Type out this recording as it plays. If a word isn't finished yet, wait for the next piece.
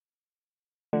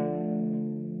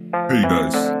Hey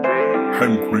guys,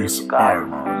 I'm Chris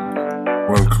Arman.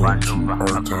 Welcome to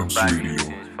Our Times Radio,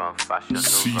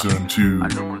 Season 2,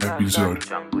 Episode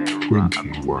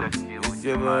 21.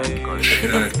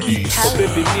 Check this. Oh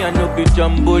baby, me I no be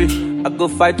jumble. I go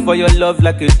fight for your love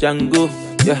like a Django.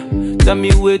 Yeah, tell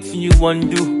me what you want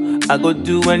do. I go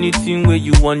do anything where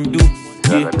you want do.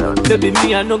 Yeah, baby,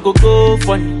 me I no go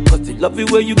funny. Cause the love you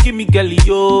where you give me, girl,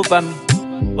 over me.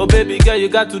 Oh baby girl, you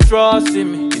got to trust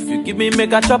in me. If you give me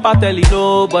make a chop, I tell you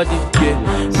nobody. Yeah,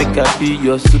 make I be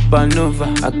your supernova.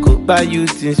 I could buy you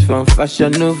things from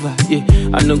Fashion Nova. Yeah,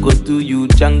 I no go do you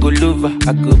Django lover.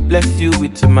 I could bless you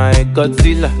with my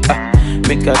Godzilla.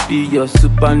 Make I be your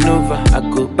supernova. I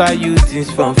could buy you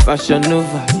things from Fashion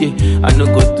Nova. Yeah, I no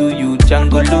go do you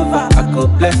Django lover. I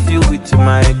could bless you with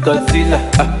my Godzilla.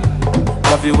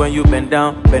 Love you when you bend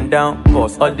down,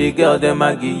 pause. All the girls, them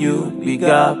I give you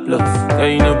bigger plus. Girl,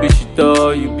 you know be shit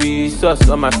or you be sus.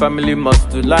 All my family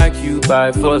must to like you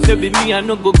by force. Baby, me I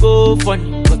no go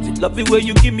funny. Cause the love you where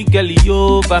you give me, girl,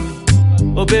 over me.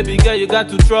 Oh baby girl, you got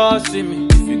to trust in me.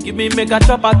 If you give me make a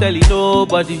chop, I tell you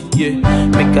nobody. Yeah,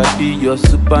 make I be your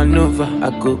supernova.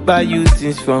 I could buy you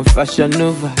things from Fashion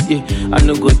Nova. Yeah, I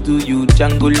no go do you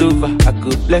Django lover. I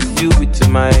could bless you with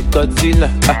my Godzilla.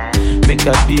 Make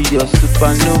I be your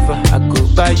supernova. I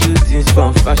could buy you things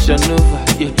from Fashion Nova.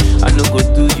 Yeah, I no go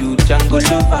do you Django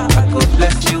lover. I could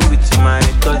bless you with my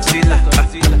Godzilla.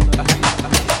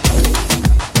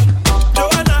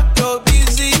 Joanna, you're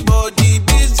busy, body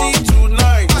busy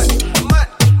tonight.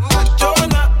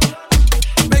 Joanna,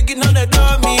 making on the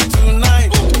dummy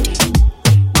tonight.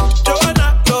 Joanna,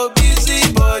 you're busy,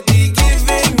 body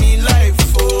giving me life,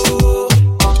 oh,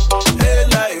 hey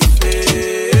life,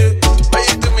 hey. Why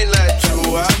you do me like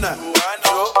Joanna?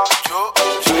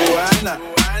 Joanna,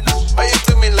 why you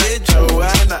do me like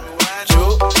Joanna?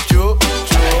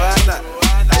 Joanna,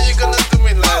 how you gonna do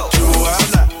me like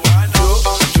Joanna?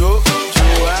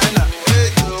 Joanna, hey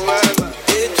Joanna,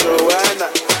 hey Joanna,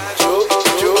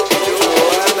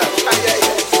 Joanna, ay ay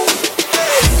ay.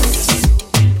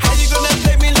 How you gonna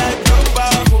play me like Drogba?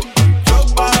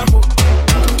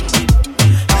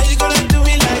 How you gonna do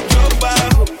me like Drogba?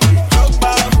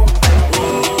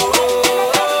 Oh,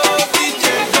 DJ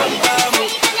Drogba,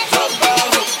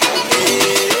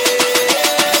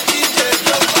 DJ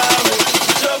Drogba.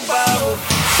 Joanna,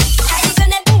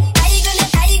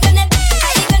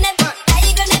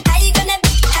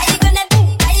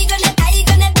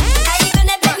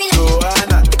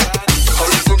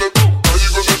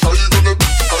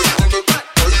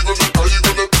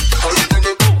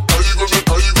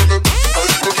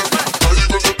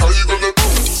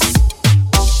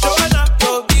 Joanna,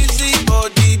 you're busy,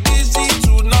 body busy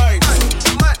tonight.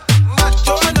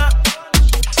 Joanna,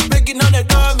 making on the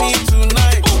dummy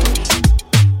tonight.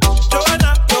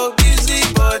 Joanna, you're busy,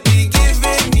 body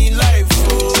giving me life,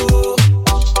 oh,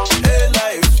 hey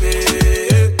life,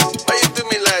 hey. Why you do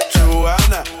me like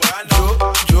Joanna?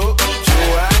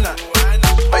 Joanna,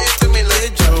 why you do me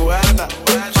like Joanna?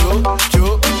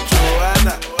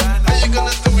 Joanna, how you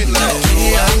gonna do me like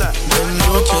Joanna?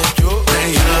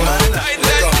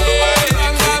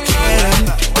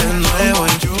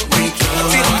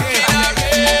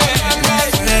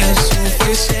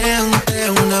 Suficiente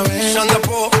una vez.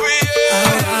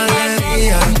 Ahora de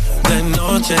día, de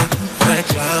noche,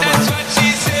 reclamas.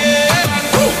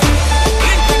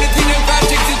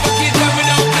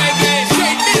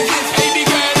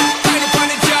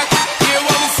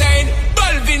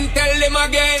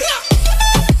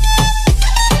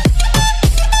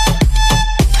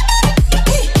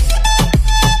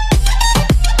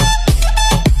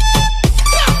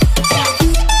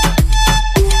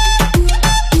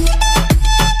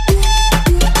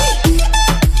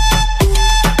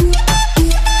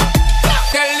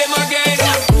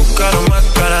 Buscaron más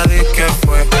cara de que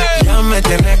fue. Ya me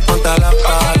tienes contra la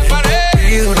pared.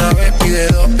 Pide una vez, pide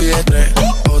dos, pide tres.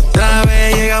 Otra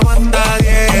vez llegamos hasta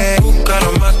 10.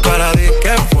 Buscaron más cara de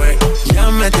que fue. Ya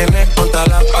me tienes contra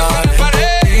la pared.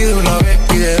 Pide una vez,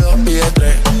 pide dos, pide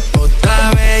tres.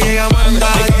 Otra vez llegamos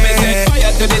hasta 10.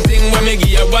 Fire to the thing when me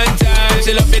give her one time.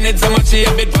 She loving it so much she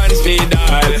a bit pants feed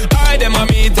all. I dem a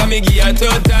meet and me give her 2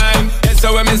 times. Yeah,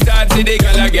 so when me start see the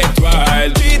girl I get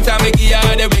wild. 3 times me give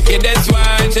her the wickedest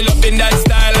one. She loving that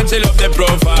style and she love the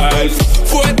profile.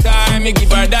 4 times me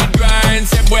give her that grind.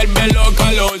 Say well below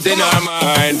colors in her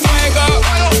mind. Fuego,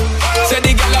 say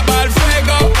the girl a ball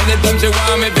fuego. Anytime she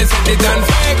want me to set it on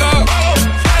fuego.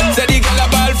 Say the girl a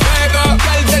ball fuego.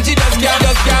 Girl say she just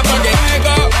can't forget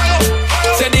fuego.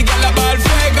 Say the girl a ball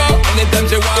fuego. Anytime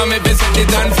she want me to set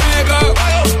it on fuego.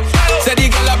 Say the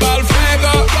girl a ball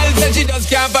fuego. Girl say she just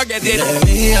can't forget it. De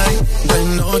día y de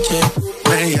noche,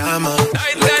 me llama.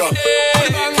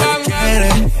 Quiere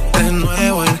de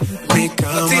nuevo en mi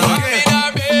cama.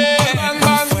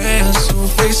 Fue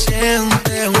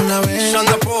suficiente una vez. Ahora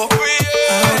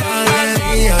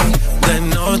de día, de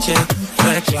noche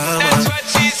reclama.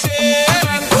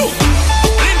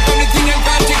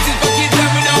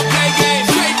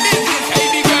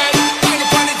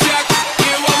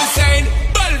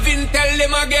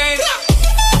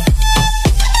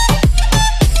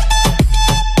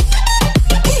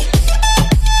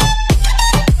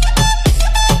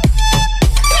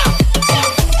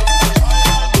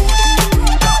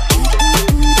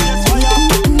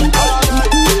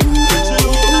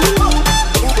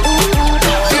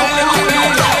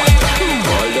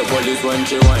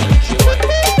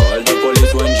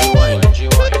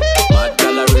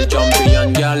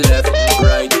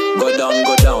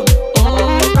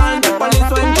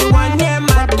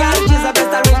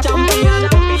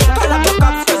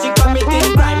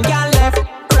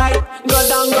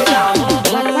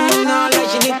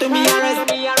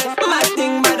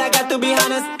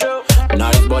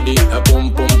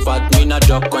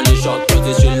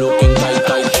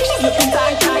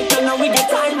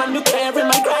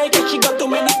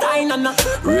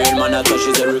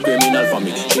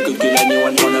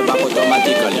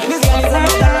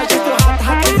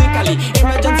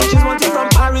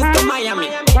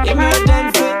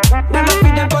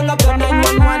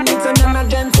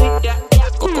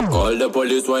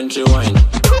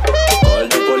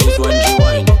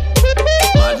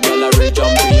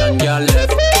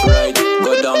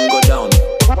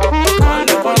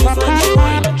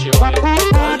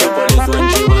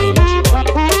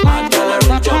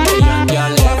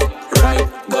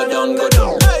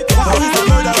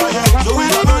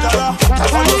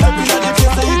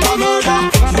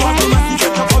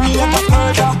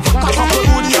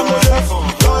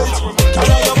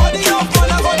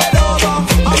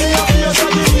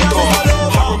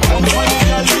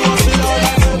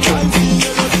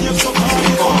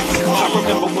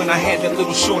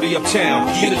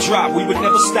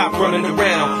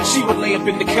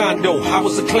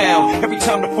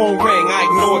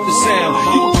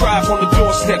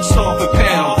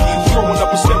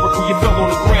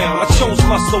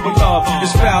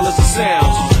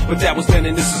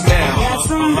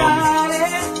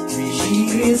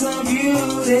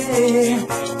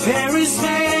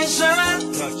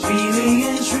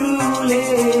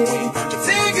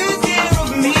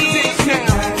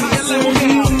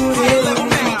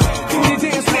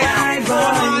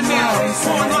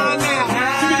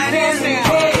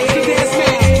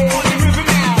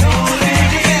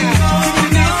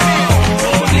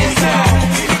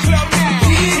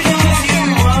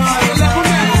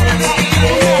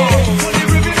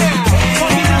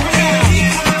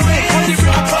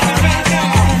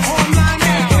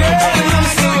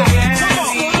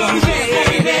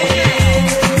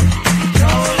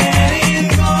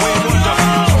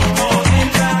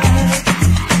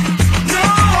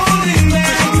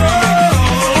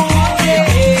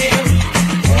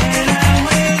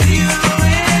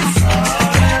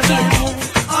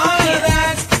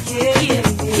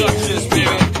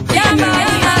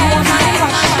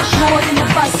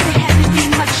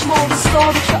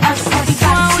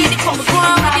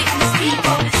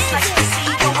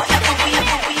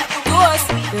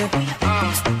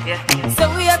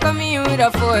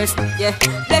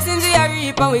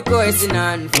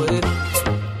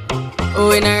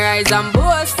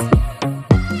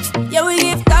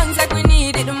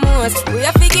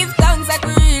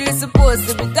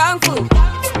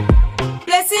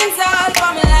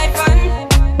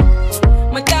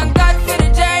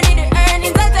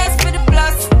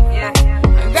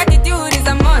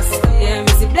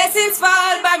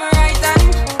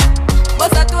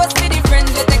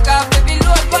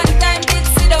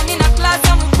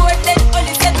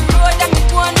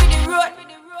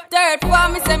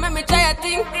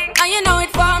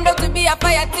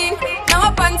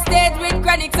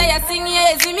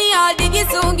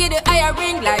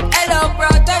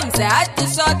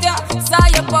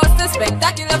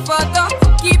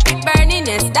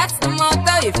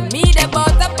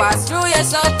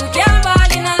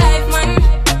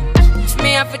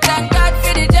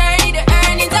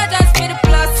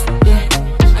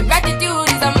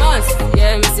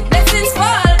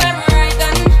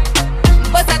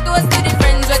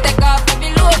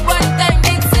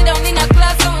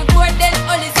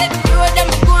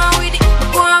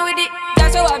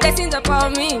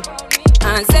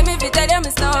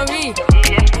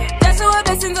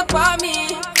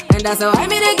 So I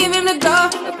mean I give him the go,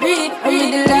 read,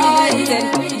 I'm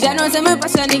delighted. Jah knows I'm a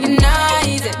passion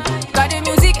ignited. Got the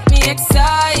music get me excited.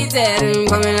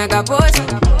 a post.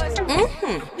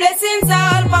 Blessings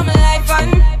all for my life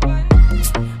and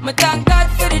my thank God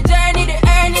for the journey, the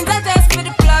earnings are just for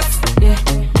the plus. Yeah,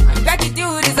 and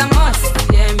gratitude is a must.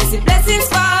 Yeah, me see blessings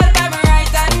fall by my right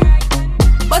hand.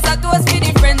 But I toast for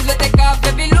the friends we take off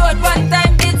every load. One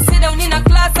time did sit down in a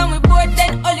class and we bored.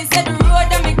 Then only said the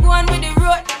road and me go on with the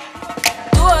road.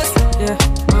 Toast, yeah,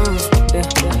 yeah,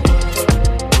 yeah.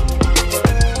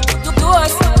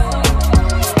 Toast.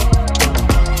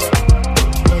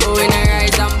 Oh, when I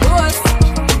rise and boast.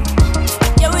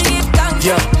 Yeah, we give thanks.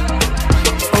 Yeah.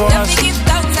 Yeah, we give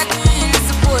thanks like we really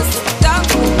supposed to.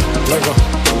 Thanks. Luego.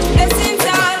 Blessings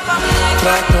all for my life.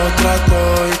 Trato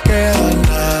y queda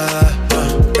nada.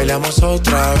 Peleamos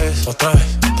otra vez.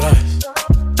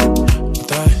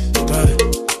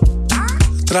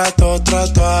 Trato,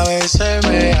 a veces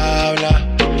me habla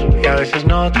y a veces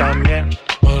no tan bien.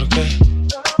 ¿Por qué?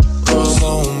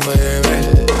 Como un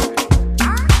bebé.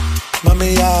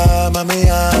 Mami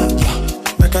ya,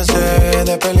 me cansé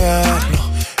de pelear.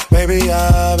 Baby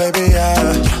ya,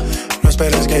 no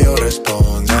esperes que yo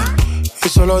responda. Y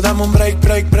solo dame un break.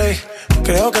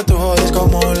 Creo que tú jodes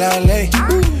como la ley.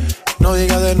 No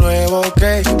digas de nuevo,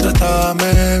 ok.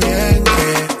 Trátame bien,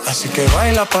 así que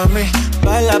baila pa' mí.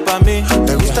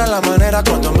 Me gusta la manera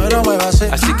cuando me lo muevas así.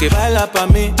 Así que baila pa'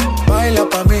 mí.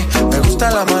 Me gusta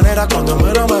la manera cuando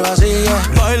me lo muevas así.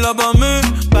 Baila pa' mí.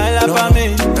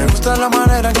 Me gusta la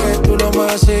manera en que tú lo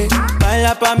muevas así.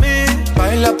 Baila pa' mí.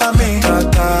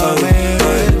 Trátame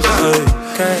bien.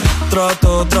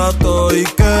 Trato y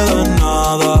queda en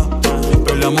nada.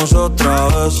 Peleamos otra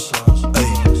vez.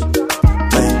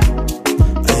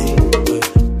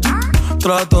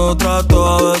 Trato,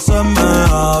 a veces me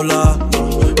habla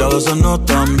y a veces no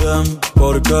tan bien,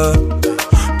 porque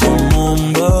como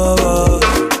un bebé.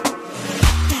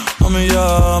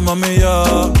 Mami ya,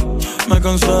 me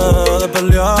cansé de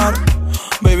pelear.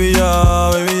 Baby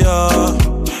ya,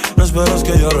 no esperes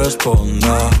que yo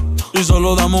responda. Y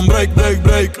solo dame un break.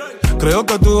 Creo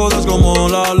que tú jodas como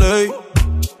la ley.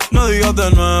 No digas de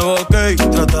nuevo, ok,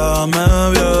 trátame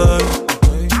bien.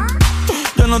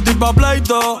 Yo no estoy pa'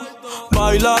 pleito.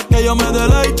 Baila que yo me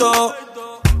deleito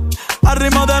al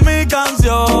ritmo de mi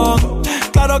canción.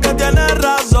 Claro que tienes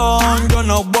razón, yo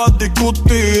no voy a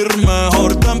discutir.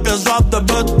 Mejor te empiezas a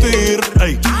vestir,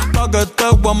 ey, pa' que te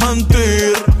voy a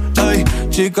mentir, ey,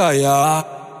 chica ya.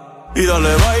 Y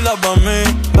dale, baila pa'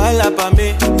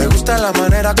 mí. Me gusta la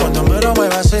manera cuando me lo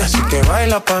muevas así. Así que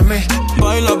baila pa' mí.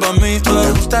 Me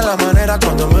gusta la manera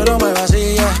cuando me lo muevas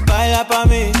así, yeah. Baila pa'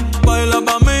 mí.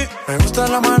 Me gusta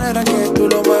la manera en que tú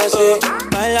lo mueves así.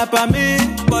 Baila pa' mí.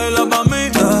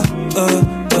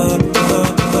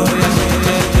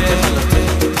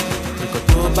 Nǹkan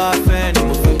tó bá fẹ́ ni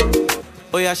mo fẹ́.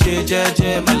 Ó yá ṣe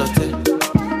jẹ́jẹ́ má lọ tẹ̀.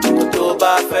 Nǹkan tó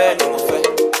bá fẹ́ ni mo fẹ́.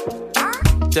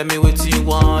 Tell me what you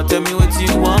want,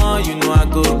 you know I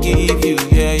go give you,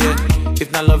 yeah.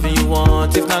 If not loving you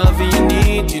want, if not loving you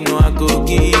need, you know I go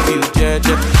give you, yeah.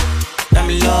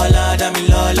 Dami Lola,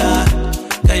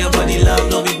 got your body love,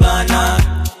 no be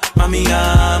banana. Mami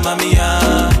ya,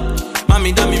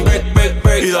 mami dame break.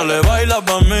 Y dale, baila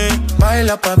pa'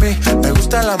 mí. Me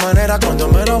gusta la manera cuando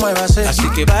me lo muevas así. Así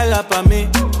que baila pa' mí.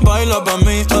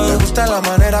 Me gusta la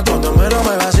manera cuando me lo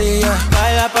muevas así, yeah.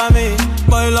 Baila pa' mí.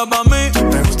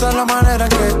 Me gusta la manera en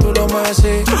que tú lo mueves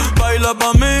así. Baila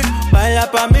pa' mí.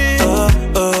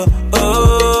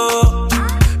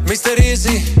 Mr.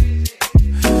 Easy,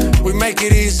 we make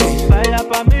it easy. Baila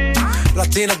pa' mí.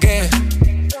 Latina gang,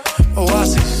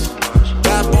 Oasis,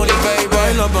 Bad Bunny, baby.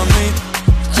 Baila pa' mí.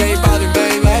 J Balvin,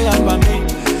 baby. Baila pa' mí.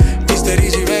 Mr.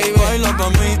 Easy, baby. Baila pa'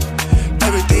 mí.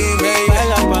 Everything, baby.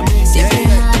 Baila pa' mí.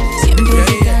 Siempre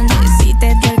picante. Si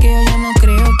te terqueo yo no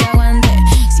creo que aguante.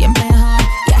 Siempre hot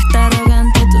y hasta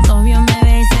arrogante. Tu novio me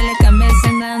ve y se le cambia el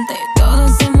semblante.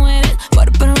 Todos se mueren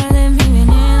por probar de mi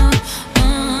veneno.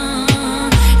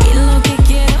 Y lo que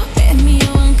quiero es mío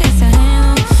aunque sea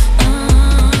ajeno.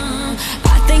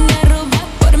 Hasta en Aruba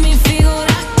por mi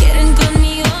figura quieren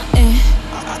conmigo.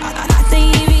 Hasta en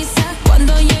Ibiza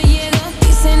cuando yo llego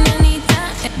dicen Anita.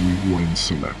 Rewind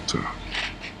selector.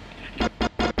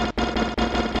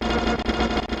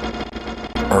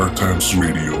 Our Times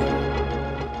Radio.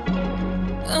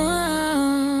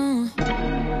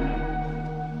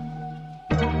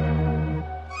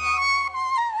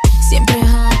 Siempre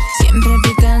hot, siempre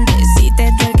picante. Si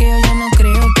te terqueo yo no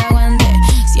creo que aguante.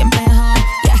 Siempre hot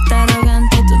y hasta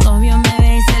arrogante. Tu novio me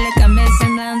ve y se le cambia el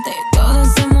semblante.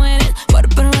 Todos se mueren por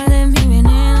probar de mi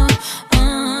veneno.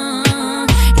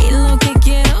 Y lo que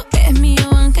quiero es mío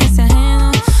aunque sea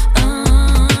ajeno.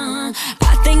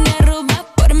 Hasta en Aruba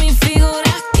por mi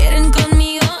figura quieren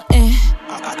conmigo.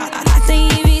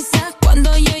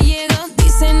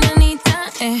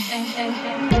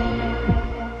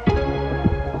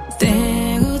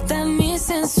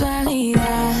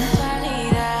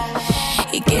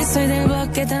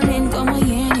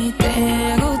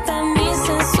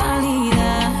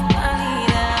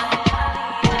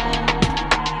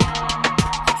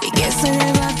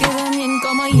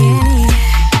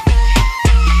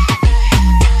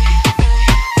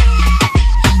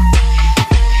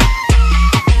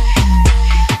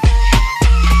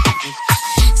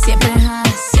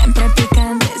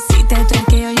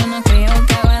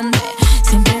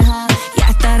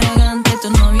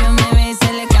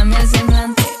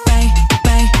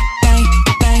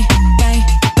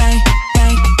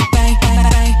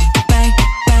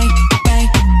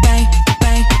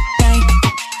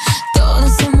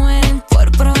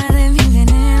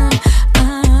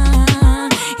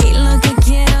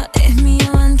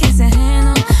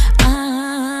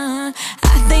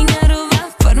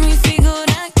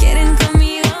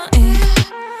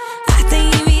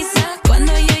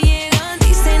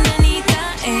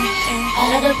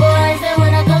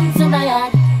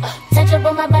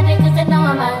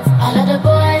 I'm hot. All of the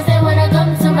boys, they wanna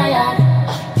come to my yard.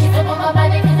 Kiss up on my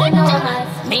body cause they know I'm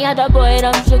hot. Me and the boy,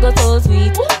 them sugar so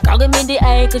sweet. Girl give me the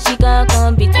eye cause she can't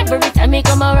compete. Every time me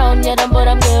come around, yeah, them boy,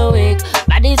 them get weak.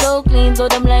 Body so clean, so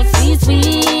them like sweet,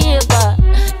 sweet. But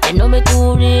they know me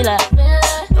too real.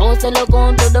 Don't sell a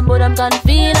gun to them, but them can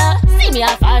feel her. See me a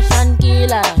fashion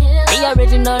killer. The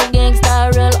original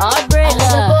gangsta, real heartbreaker.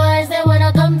 All of the boys, they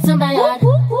wanna come to my yard.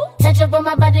 Touch up on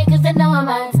my body cause they know I'm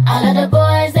hot. All of the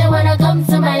boys, they wanna come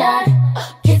to my yard.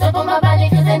 Kiss up on my body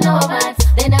cause they know I'm hot.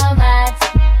 They know I'm hot.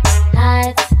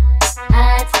 Hot,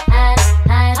 hot, hot,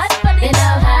 hot. They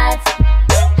know I'm hot.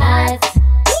 Hot,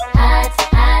 hot,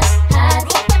 hot, hot.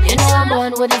 You know I'm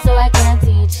born with it so I can't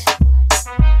teach.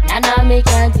 Nah, me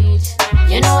can't teach.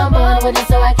 You know I'm born with it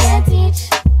so I can't teach.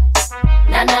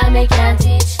 Nah, me can't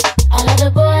teach. All of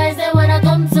the boys, they wanna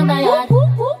come to my yard.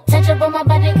 Touch up on my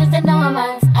body cause they know I'm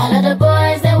hot. All of the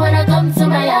boys, they wanna come to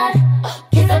my yard.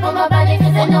 Kiss up on my body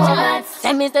cause they know I'm hot.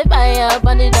 Send me the fire up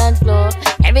on the dance floor.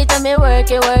 Every time you work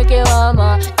it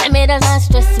warmer. Tell me does not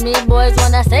stress me. Boys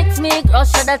wanna sex me.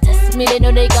 Girls try to test me. They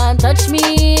know they can't touch me.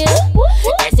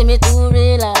 They see me too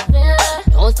real.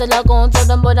 Don't sell a gun to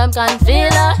them but them can't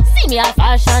feel her. See me a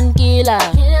fashion killer.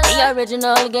 The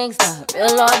original gangster,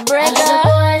 real heartbreaker.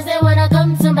 All of the boys, they wanna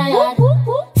come to my yard.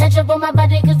 Touch up on my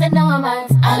body cause they know I'm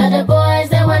hot. All of the boys,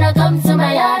 they wanna come to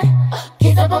my yard.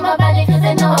 Kiss up on my body cause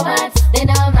they know I'm hot. They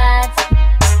know I'm hot.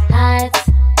 Hot,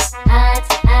 hot,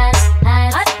 hot,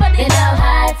 hot. They know I'm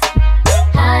hot.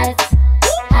 Hot,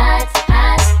 hot,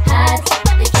 hot, hot.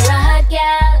 If you're a hot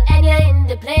girl and you're in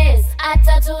the place,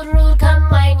 attitude rude, come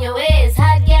wind your waist.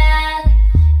 Hot girl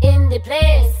in the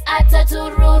place,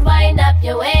 attitude rude, wind up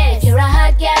your waist. If you're a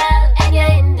hot girl and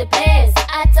you're in the place,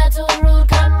 attitude rude,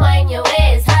 come wind your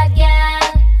waist. Hot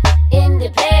girl in the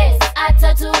place,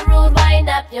 attitude rude, wind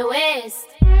up your waist.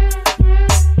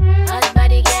 Hot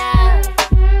body girl.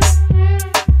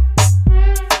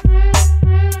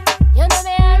 You know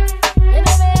me hot, you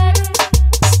know me hot.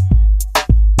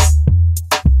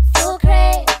 Full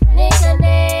crate, Nick and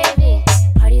Navy,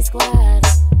 party squad.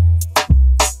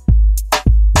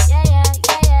 Yeah, yeah,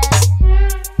 yeah,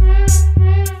 yeah.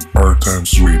 Our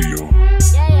Times Radio.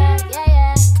 Yeah, yeah, yeah,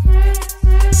 yeah.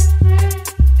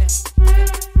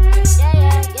 Yeah,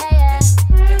 yeah, yeah, yeah.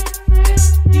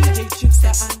 DJ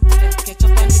Trickster and catch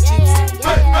up on the chips.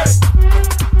 Yeah, yeah,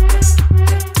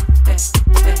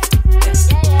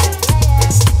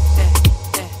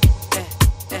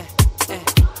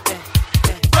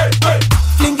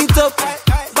 Fling it up,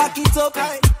 back it up.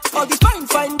 All the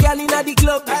fine girl inna the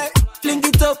club. Fling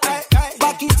it up,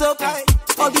 back it up.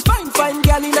 All the fine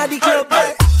girl inna the club.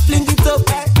 Fling it up,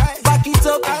 back it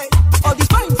up. All the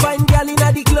fine girl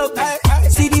inna the club.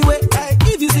 See the way,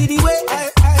 if you see the way,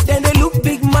 then they look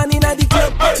big man inna the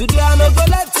club. Today I no go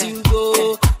let you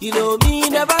go. You know me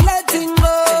never letting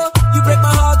go. You break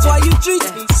my heart, why you treat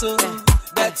me so?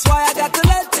 That's why I got to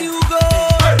let you go.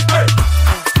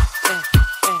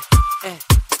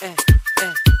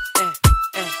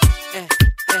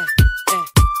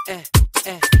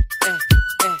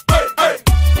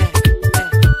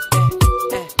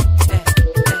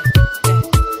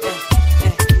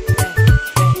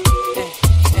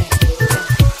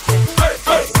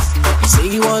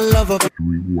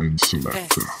 Rewind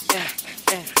Selector.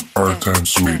 Our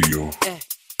Times Radio.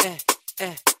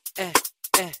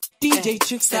 DJ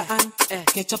Trickster and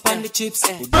catch up on the chips.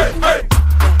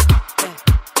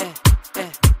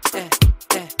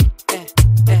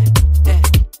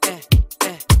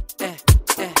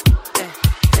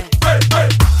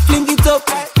 Fling it up,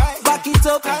 back it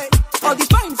up. All the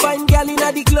fine girl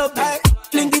inna the club.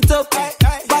 Fling it up,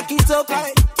 back it up.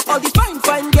 All the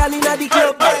fine girl inna the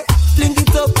club. Fling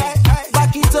it up,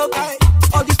 back it up.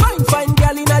 All the fine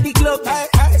girl inna the club.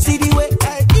 See the way,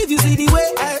 if you see the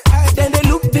way, then they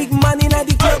look big man inna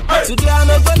the club. Today I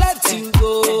no go let you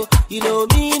go. You know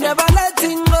me never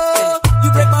letting go.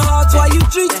 You break my heart, why you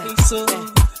treat me so?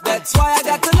 That's why I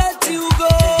got to let you go.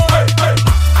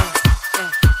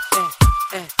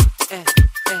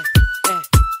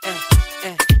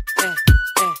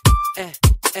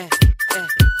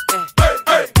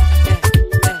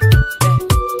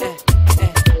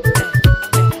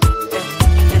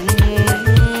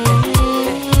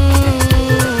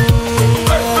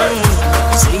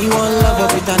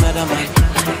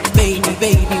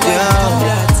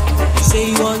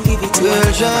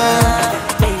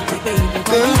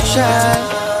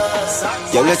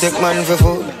 Girl, you take man for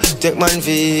food. take man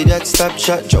feed that stop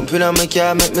shot. Jump in on my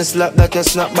car, make me slap that a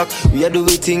snap back. We a do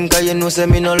we think, cause you know say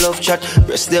me no love chat.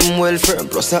 Breast them well firm,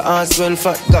 plus the ass well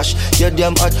fat. Gosh, you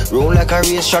damn hot, roll like a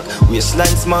race track.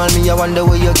 Waistline small, me I wonder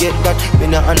where you get that. Me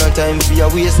not have no time for your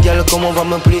waist, girl, come over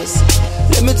my place.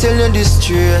 Let me tell you this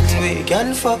straight. We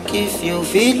can fuck if you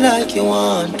feel like you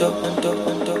want to.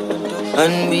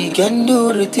 And we can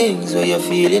do the things where you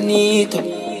feel you need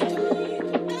to.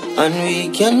 And we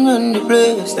can run the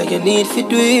place like you need to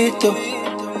do it to.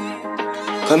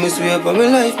 Come and swear for my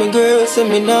life, my girl, so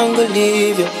me not gonna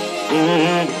leave you.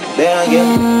 Then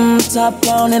again. Top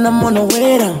down and I'm on the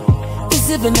way down. We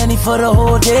sipping any for the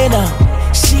whole day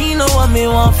now. She know what me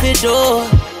want for do.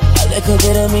 I like a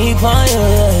bit of me pon you,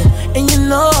 yeah. And you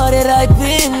know that I've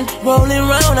been rolling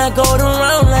round, I go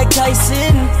around like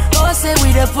Tyson. Lord said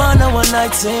we the fun of one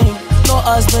night thing. No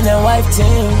husband and wife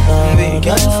thing. We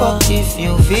can fuck if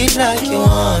you feel like you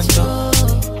want to.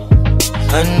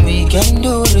 And we can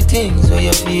do the things where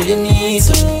you feel you need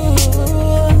to.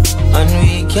 And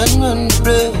we can run the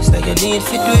place like you need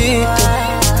to do it to.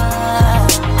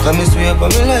 Come and swear for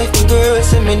my life, my girl,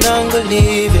 say me not gonna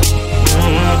leave you.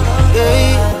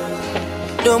 Yeah.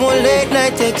 No more late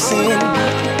night texting.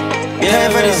 Yeah,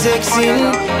 for the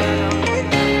sexing.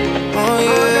 Oh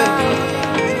yeah.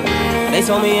 They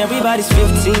told me everybody's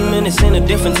 15 minutes in a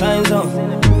different time zone.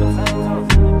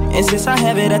 And since I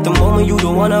have it at the moment, you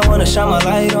the one I wanna shine my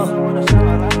light on.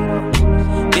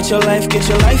 Get your life,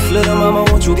 little mama,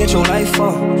 won't you get your life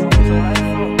on?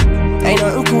 Ain't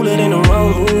nothing cooler than the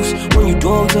wrong moves when you do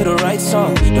them to the right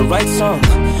song, the right song.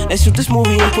 Let's shoot this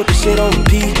movie and put the shit on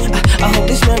repeat. I hope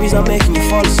this memories are making you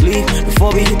fall asleep.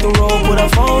 Before we hit the road, put our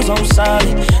phones on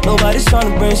silent. Nobody's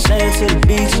trying to bring sand to the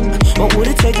beach. What would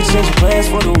it take to change your plans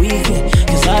for the weekend?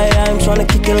 Cause I'm trying to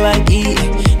kick it like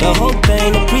eating. The whole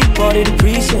thing, the pre-party, the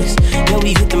pre-sex. Then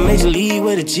we hit the major league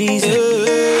with a Jesus.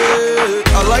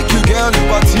 I like you, girl, in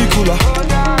particular.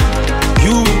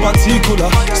 You in particular.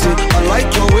 Say, I like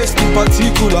your waist in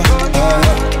particular.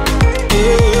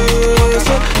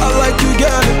 Say, I like you,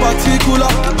 girl, in particular.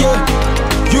 Yeah,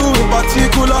 you in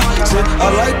particular. Say, I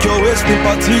like your waist in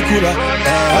particular.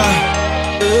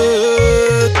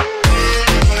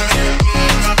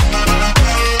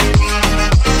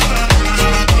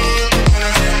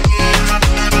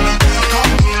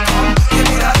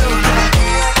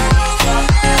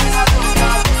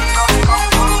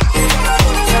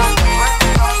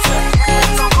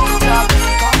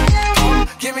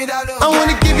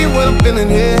 Feeling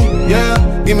here,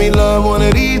 yeah. Give me love one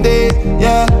of these days,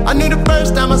 yeah. I knew the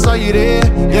first time I saw you there,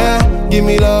 yeah. Give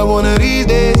me love one of these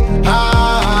days.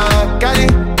 Ah, got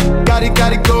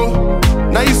it, go.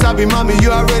 Now you sabi, mommy,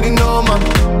 you already know, ma.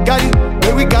 Got it,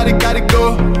 baby, got it,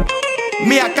 go.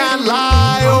 Me, I can't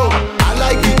lie, oh. I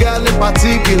like you, girl, in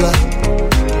particular.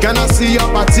 Can I see your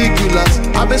particulars?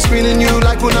 I've been screening you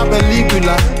like una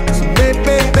película. So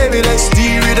baby, let's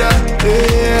steer it up,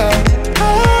 yeah.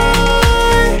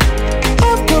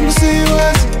 See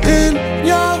what's in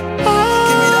your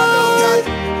eyes.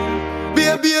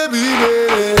 Baby.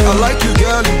 I like you,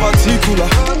 girl, in particular.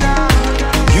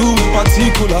 You in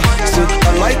particular. Say, I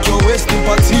like your waist in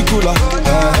particular.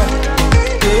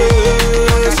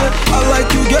 Say, I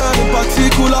like you, girl, in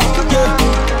particular. Yeah,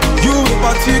 you in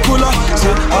particular.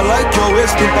 Say, I like your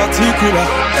waist in particular.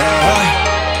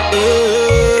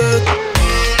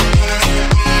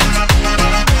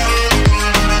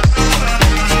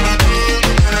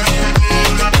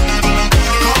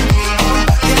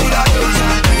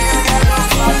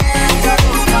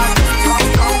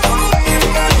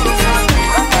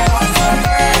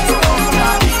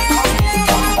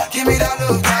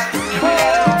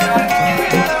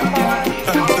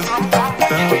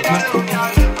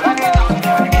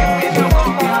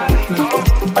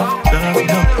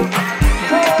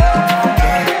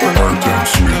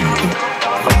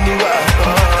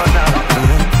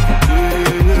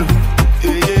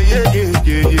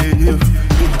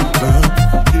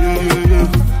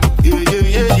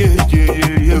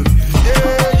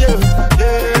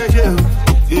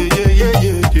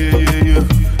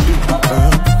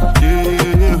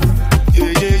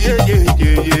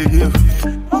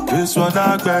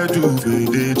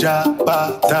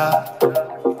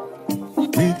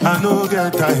 I no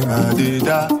get time, I did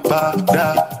that,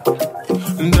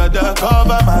 Dada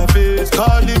cover my face,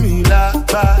 calling me la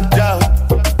bada.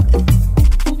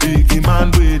 Biggie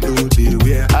man, we do the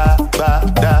way I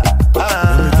bada.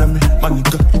 Tell me, my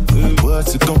nigga,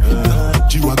 what's it gon'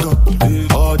 G-Wagon,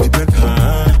 all the bed,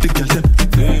 take your step,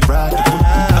 ride the boat,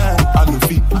 I no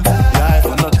feet, life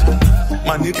or nothing.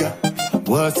 My nigga,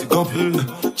 what's it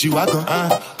gon' G-Wagon,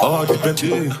 all the bed,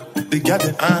 the girl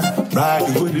that I'm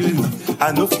riding with you.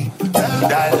 I know you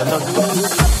die alone.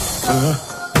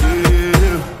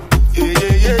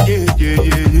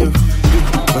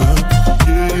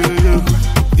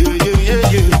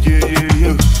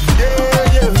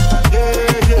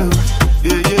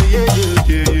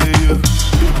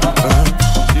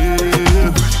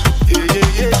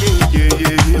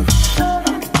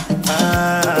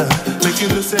 Make you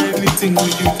lose anything when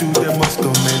you do, they must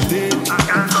commend it. I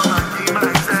can't come and keep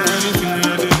myself. Anything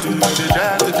they do, they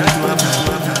try to do.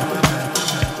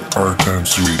 Our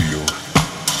Times Radio.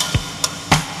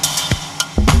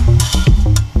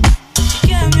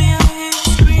 Get me out here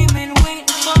screaming,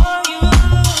 waiting for you,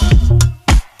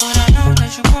 but I know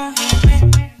that you won't hear me.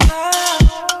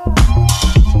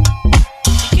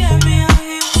 Get me out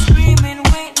here screaming,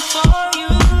 waiting for you,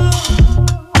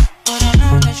 but I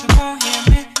know that you won't hear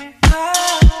me.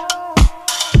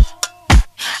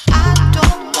 I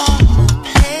don't wanna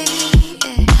play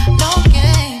no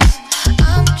games.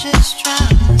 I'm just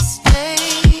trying to stay,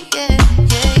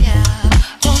 yeah.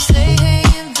 Don't stay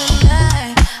in the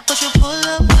light, but you pull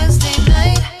up Wednesday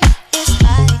night. It's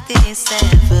like this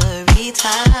every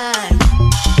time.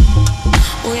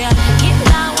 We are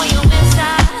getting out when you're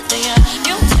inside there.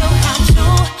 You still have to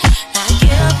not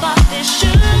get up off this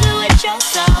sugar, do it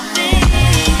yourself, babe.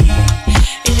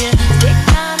 If you stick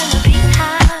down in the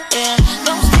behind, yeah,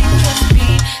 don't stick, just be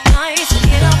nice.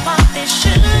 Get up off this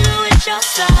sugar, do it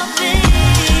yourself, babe.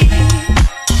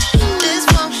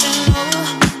 Dysfunctional,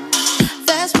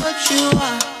 that's what you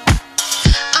are.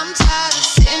 I'm tired of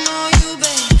sitting on you,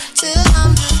 babe. Till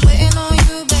I'm just waiting on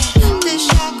you, babe. This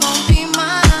shot gon' be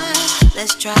mine.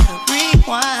 Let's try to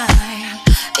rewind.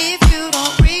 If you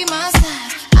don't read my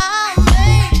signs, I'll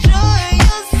make sure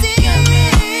you see.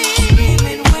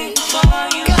 Screaming, waiting for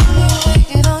you, Got me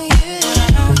waiting on you. but I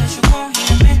know that you won't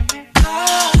hear me.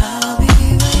 I'll be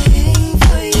waiting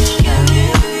for you. Get me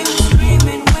out here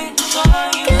screaming, waiting for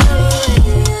you,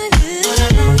 but I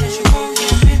know that you won't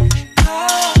hear me.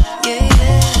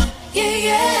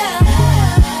 Yeah.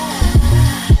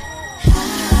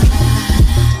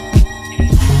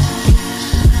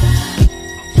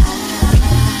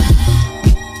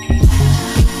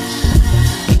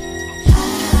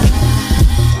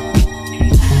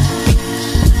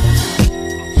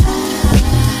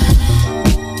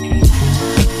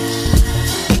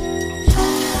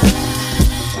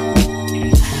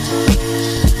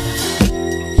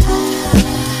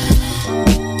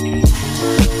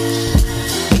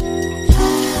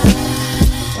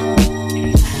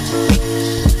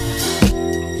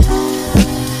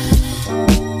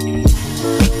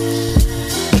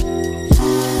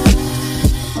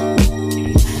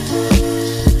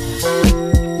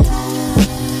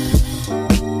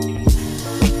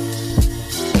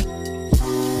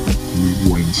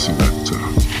 Rewind Selector.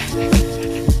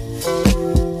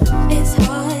 It's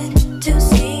hard to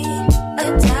see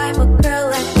a type of girl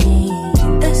like me.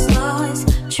 The stars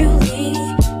truly,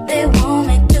 they want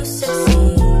me to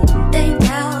succeed. They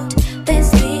doubt, they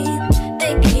sleep,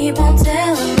 they keep on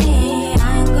telling me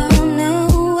I ain't going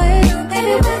nowhere.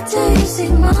 Baby, wait till you see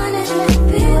money and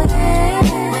feel it.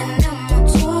 When I'm on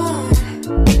tour,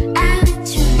 I let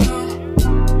you know.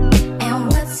 And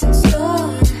what's in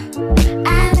store,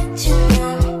 I let you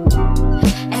know.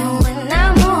 And when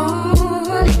I'm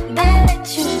on, I let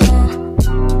you know.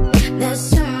 They'll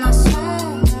sing my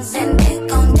songs and they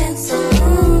gon' dance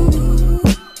along.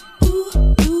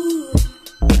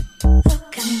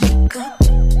 Look at me go.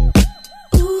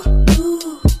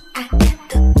 I got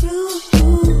the groove.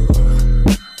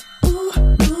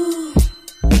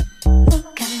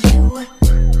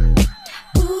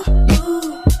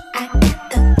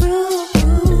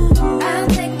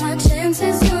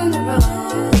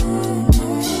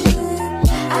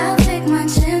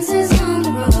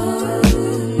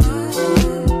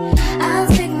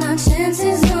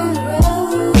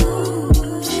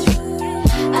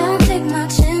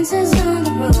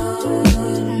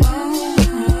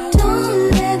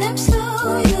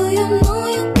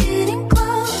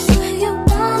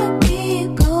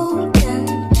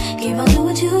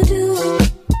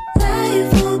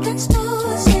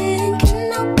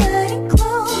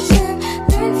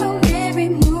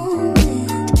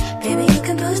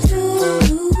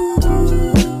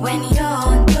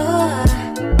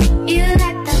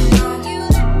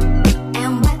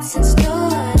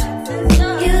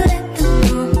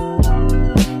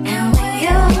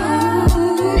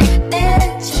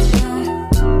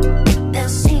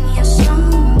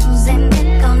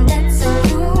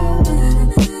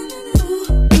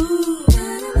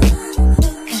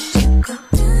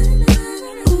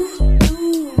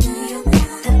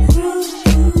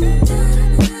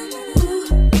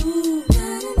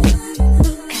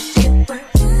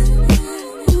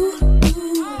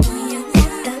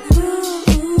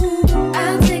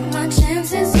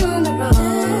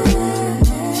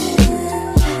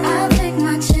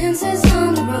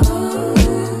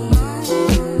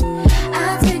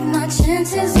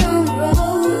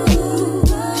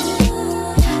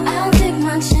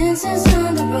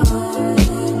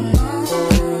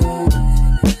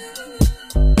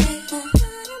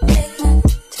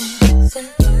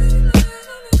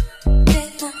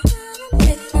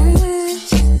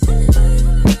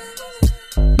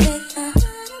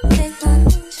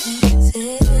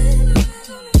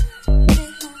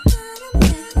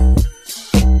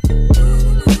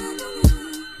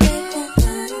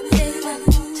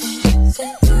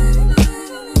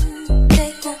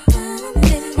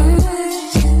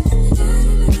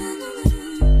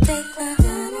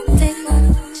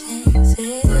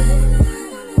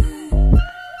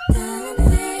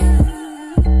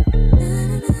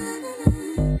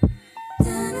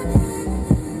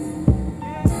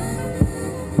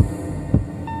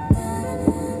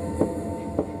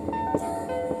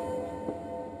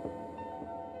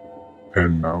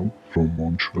 now from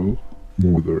Montreal,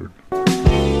 Modern.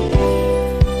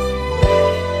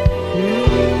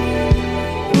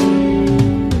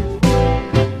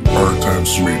 Our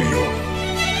Times Radio.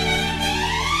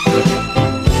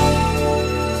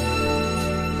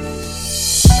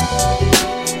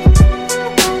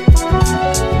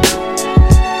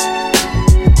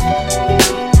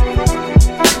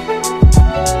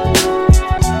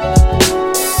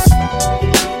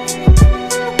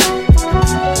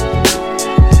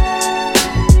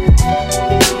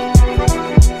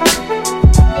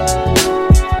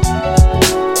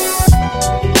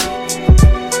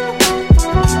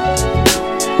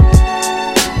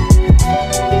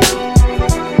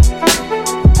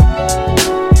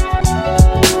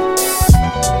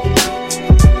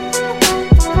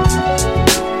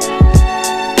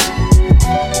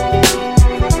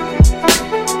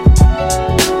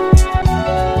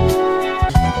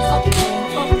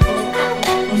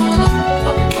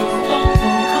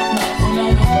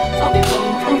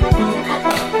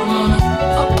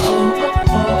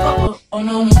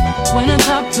 When I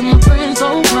talk to my friends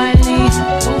so quietly,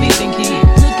 who do you think he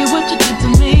is? Look at what you did to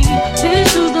me. These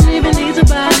shoes don't even need to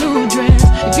buy a new dress.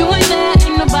 If you ain't there,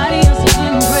 ain't nobody else to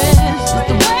impress. It's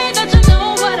the way that you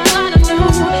know what I gotta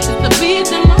know. It's the beat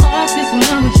in my heart beats when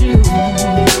I'm with you.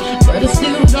 But I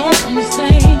still don't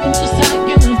understand just how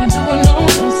you been doing all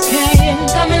those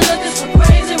scams. Got me looking so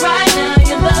crazy right now.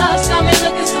 Your love's got me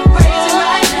looking so crazy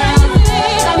right now.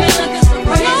 Got me looking so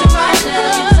crazy right now.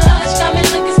 Your touch got me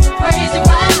looking so crazy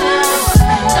right now.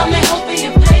 Got me hoping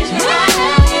you page me right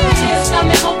now. Your kiss got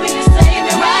me hoping you save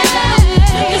me right now.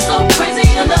 Looking so crazy,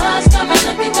 your love got me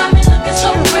looking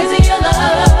so crazy, your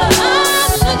love.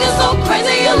 Looking so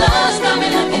crazy, your love got me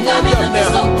looking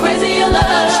so crazy, your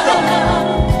love.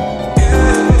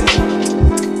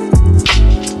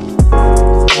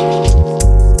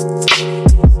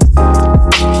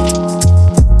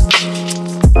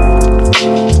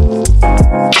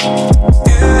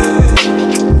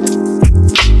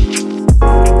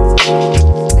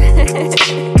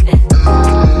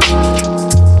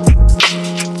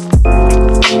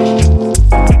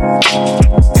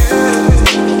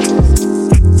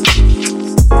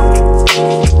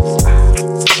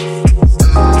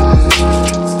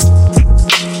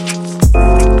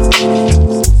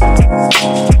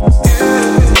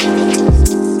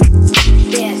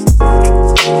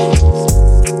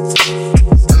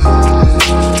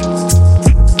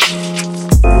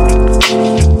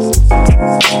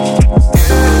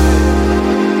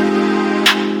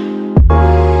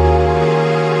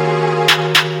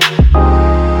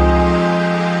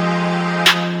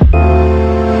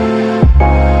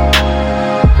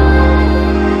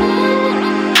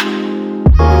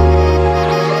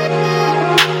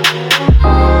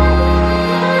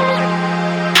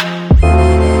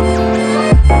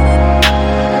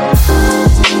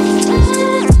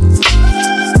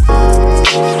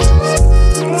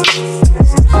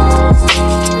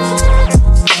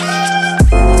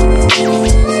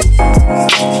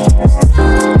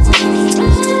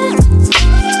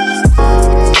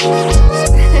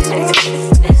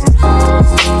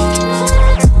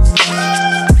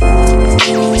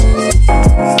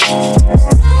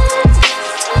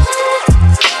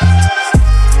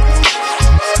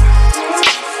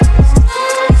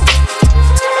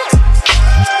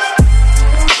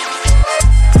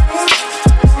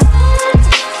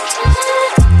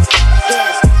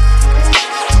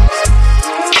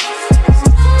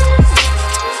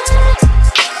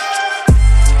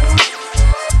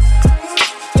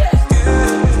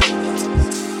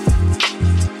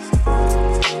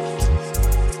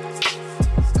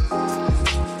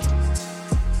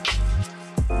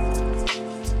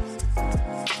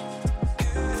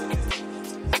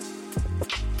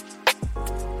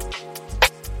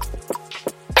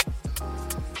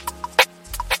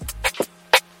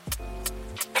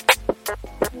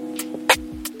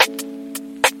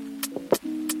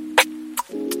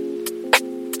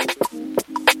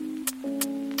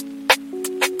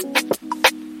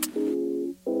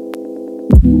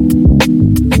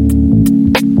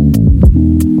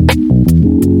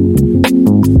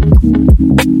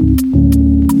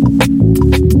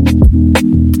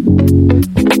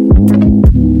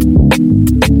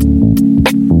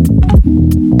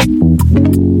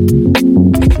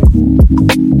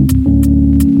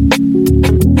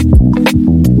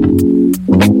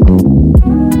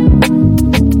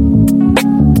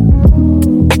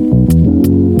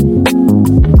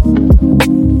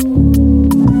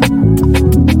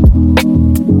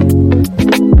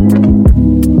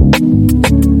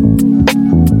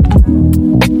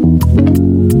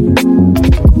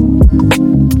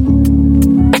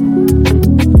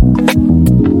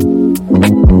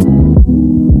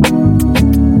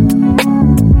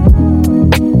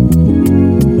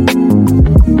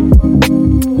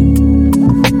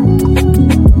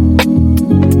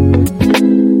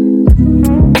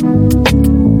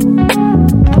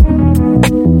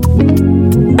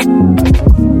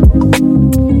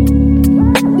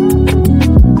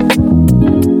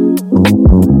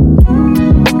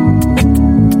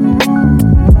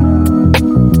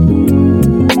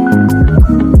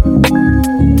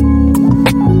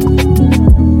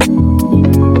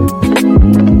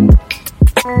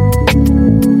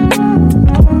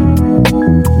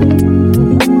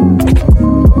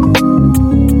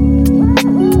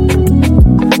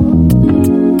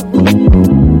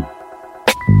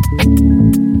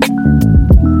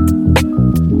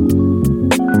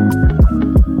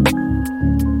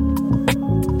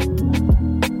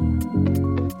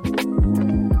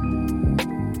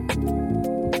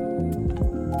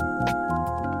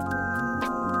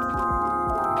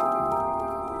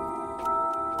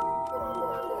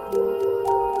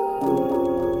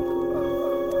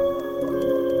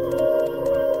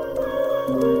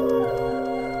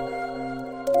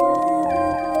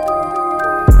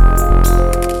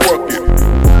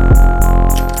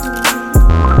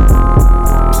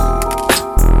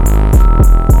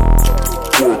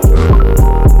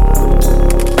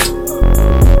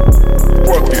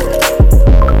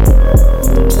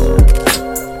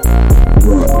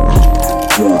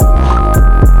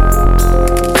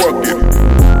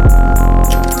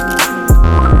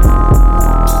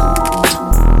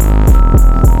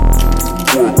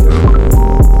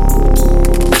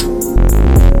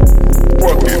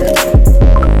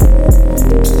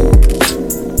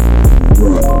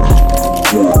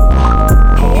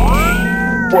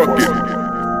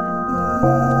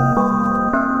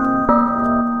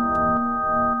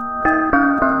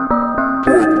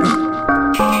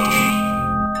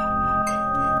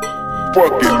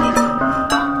 Fuck it.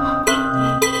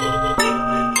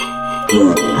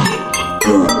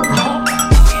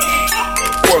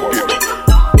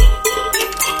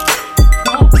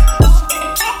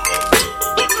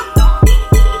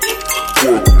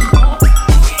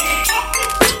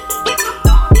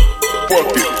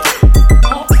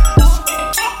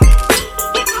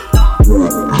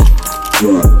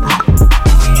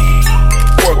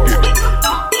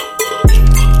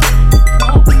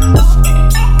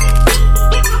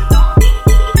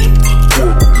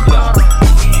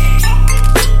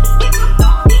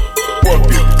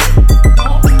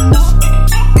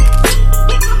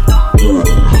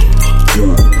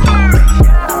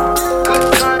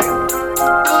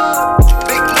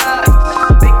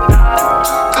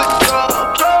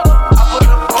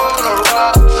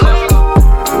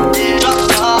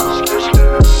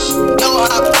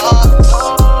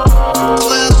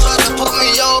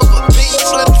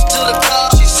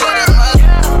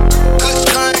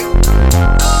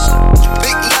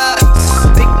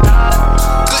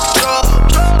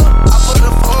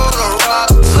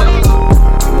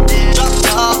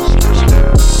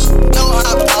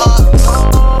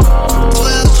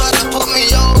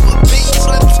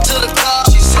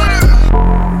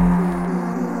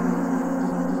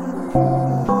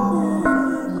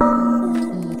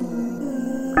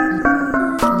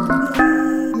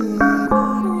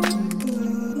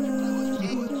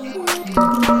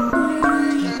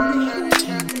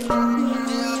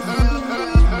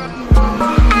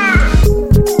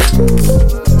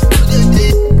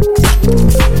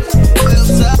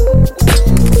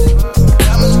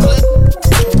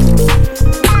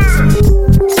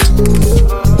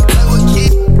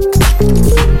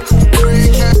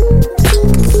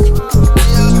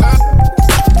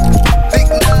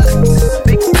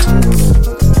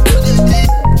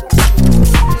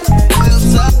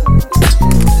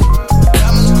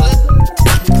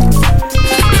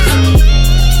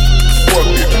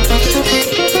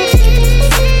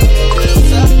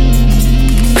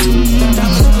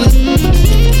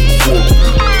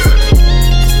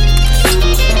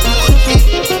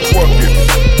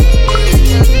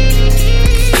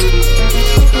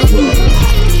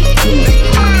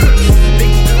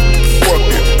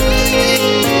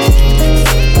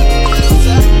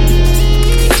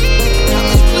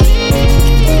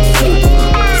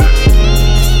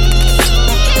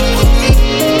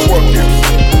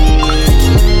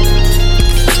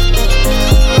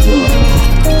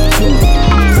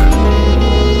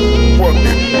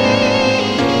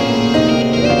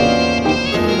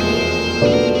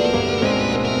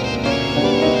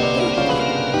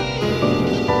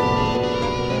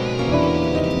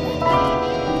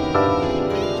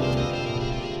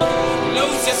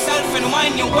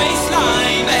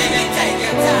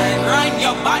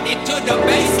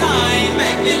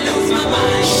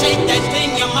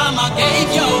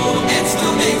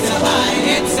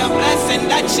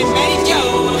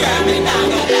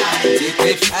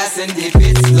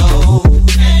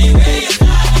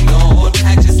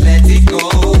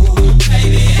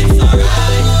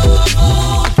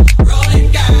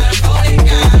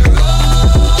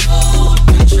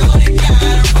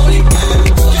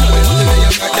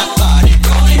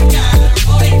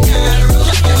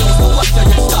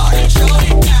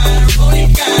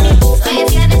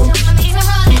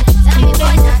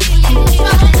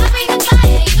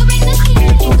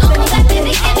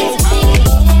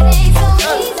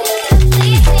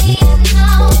 Please,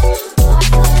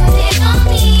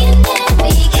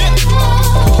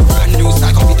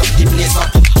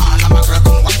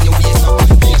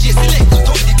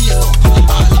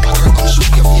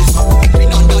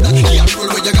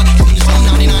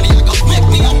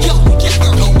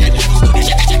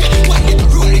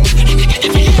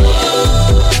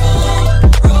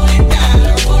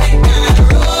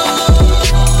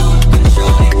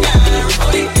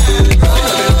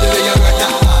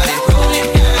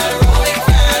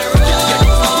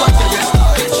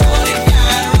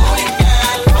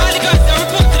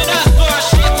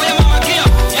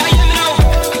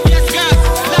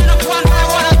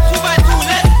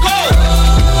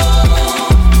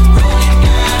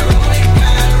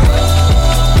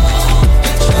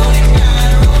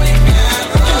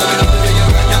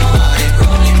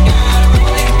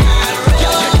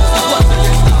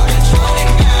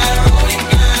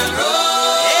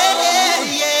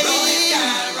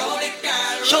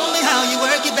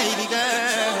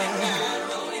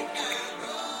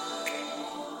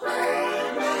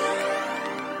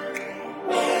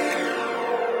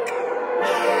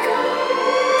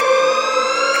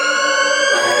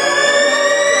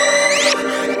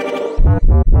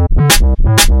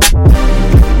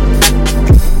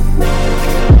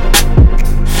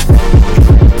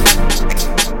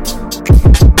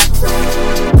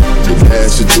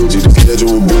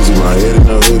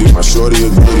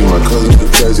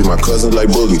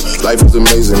 Life is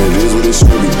amazing, it is what it should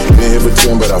be. Been here for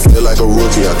 10, but I feel like a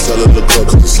rookie. I tell her look up,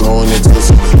 cause it's slowing and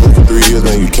twisting. Look for 3 years,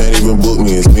 man, you can't even book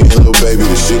me. It's me and Lil Baby,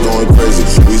 this shit going crazy.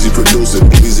 Weezy producer,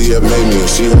 Weezy have made me, and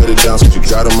she heard it down, so she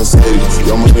got a Mercedes.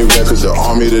 Your money records, the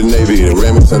Army, the Navy. It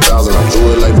ran me 10,000, I threw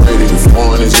it like Brady. The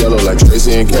foreign is yellow like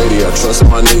Tracy and Katie. I trusted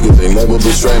my niggas, they never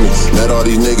betray me. Met all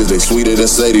these niggas, they sweeter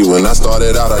than Sadie. When I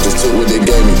started out, I just took what they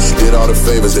gave me. Did all the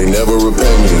favors, they never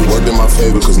repay me. It worked in my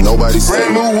favor, cause nobody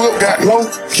said Brand new whip, got no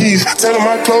keys. Tell them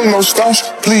my clothes, no starch,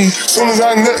 please. Soon as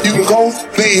I nut, you can go,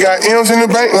 please. Got M's in the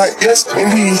bank, like yes,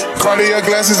 indeed. Cartier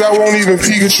glasses, I won't even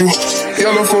peek at you.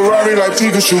 Yellow Ferrari like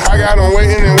Pikachu. I got him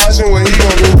waiting and watching what he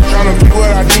gon' do. Tryna be what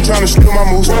I do, tryna steal my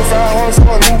moves. 2500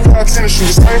 for a new pair of tennis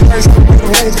shoes. Same price, I'm with the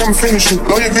niggas, come finish you.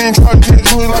 Lawyer being charged, get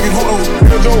jewelry like a voodoo.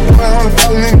 Real dope,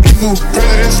 $100,000 in the key.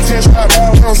 President's 10 shot, but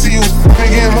I don't see you. I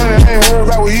been getting money, I ain't worried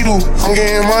about what he do. I'm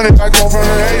getting money, I come from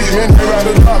the 80s. Man, they out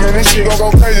the top, man, this shit gon' go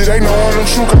crazy. They know I'm the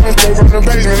truth, coming straight from the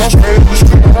basement. I'm straight up the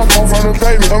street, man, I come from the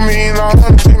pavement. $1 million,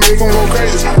 $100, make them go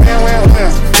crazy.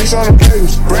 Wham, bitch on the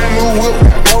pavement. Brand new whip,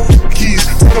 got no keys.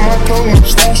 Tell them my clothes, no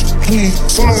stash, please.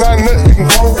 Soon as I nut, you can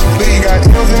go, please. Got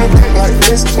M's in the bank like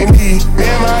this, indeed. Me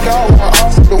and my dog are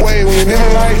off the way. When you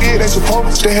living like it, they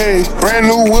supposed to hate. Brand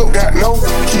new whip, got no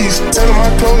keys. Tell them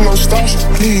my clothes, no stash,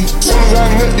 please. Soon as I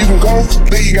nut, you can go,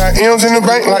 please. Got M's in the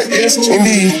bank like this,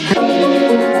 indeed.